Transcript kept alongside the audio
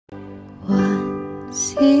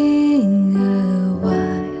Sing a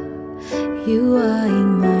while, you are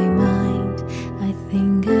in my mind. I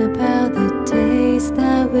think about the days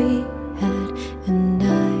that we had, and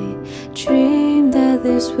I dreamed that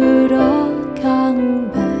this would all come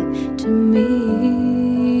back to me.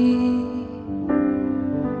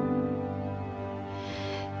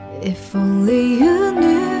 If only you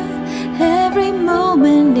knew every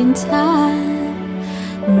moment in time,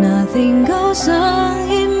 nothing goes on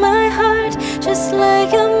in my heart, just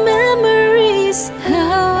like your memories.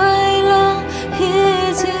 How I long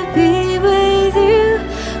here to be with you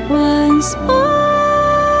once more.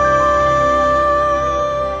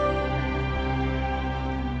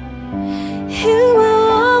 You were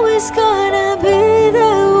always gonna be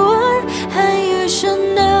the one, and you should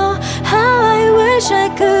know how I wish I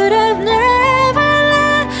could have never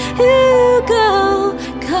let you go.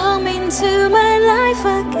 Come into my life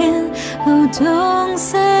again, oh don't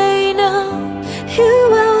say no. You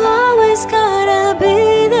were always gonna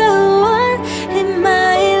be the one in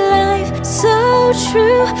my life. So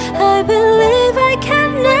true, I believe I can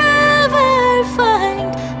never find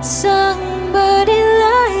somebody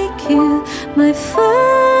like you, my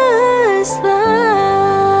first love.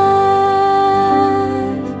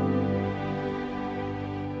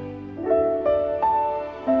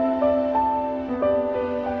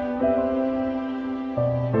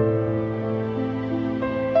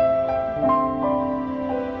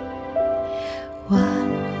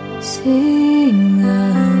 Sing a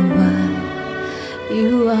while,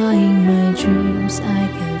 you are in my dreams. I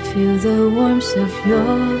can feel the warmth of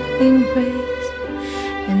your embrace,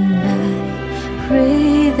 and I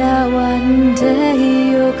pray that one day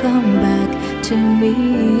you'll come back to me.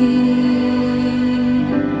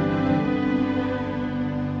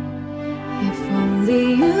 If only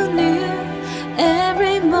you knew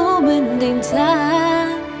every moment in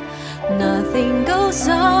time, nothing goes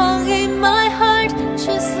on in my heart,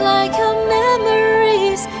 just like your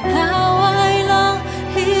memories. How I long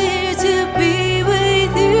here to be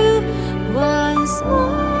with you once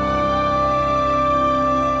more.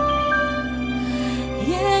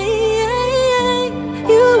 Yeah, yeah, yeah.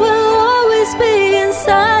 You will always be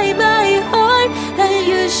inside my heart, and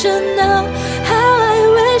you should know how I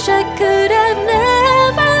wish I could have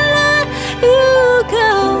never let you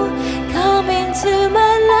go. Come into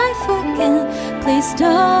my life again, please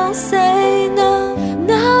don't say no.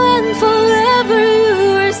 Now and forever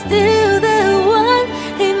you are still the one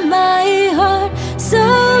in my heart. So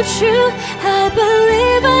true, I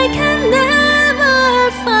believe I can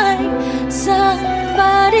never find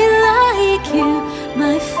somebody like you,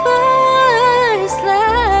 my first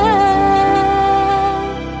love.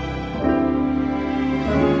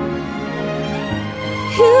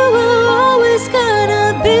 You were always gonna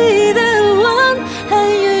be the one,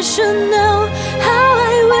 and you should know how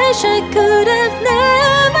I wish I could have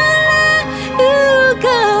never let you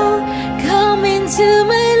go. Come into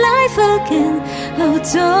my life again, oh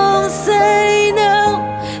don't say no.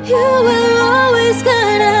 You were always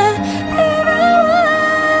gonna be the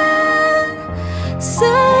one.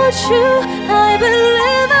 So true, I believe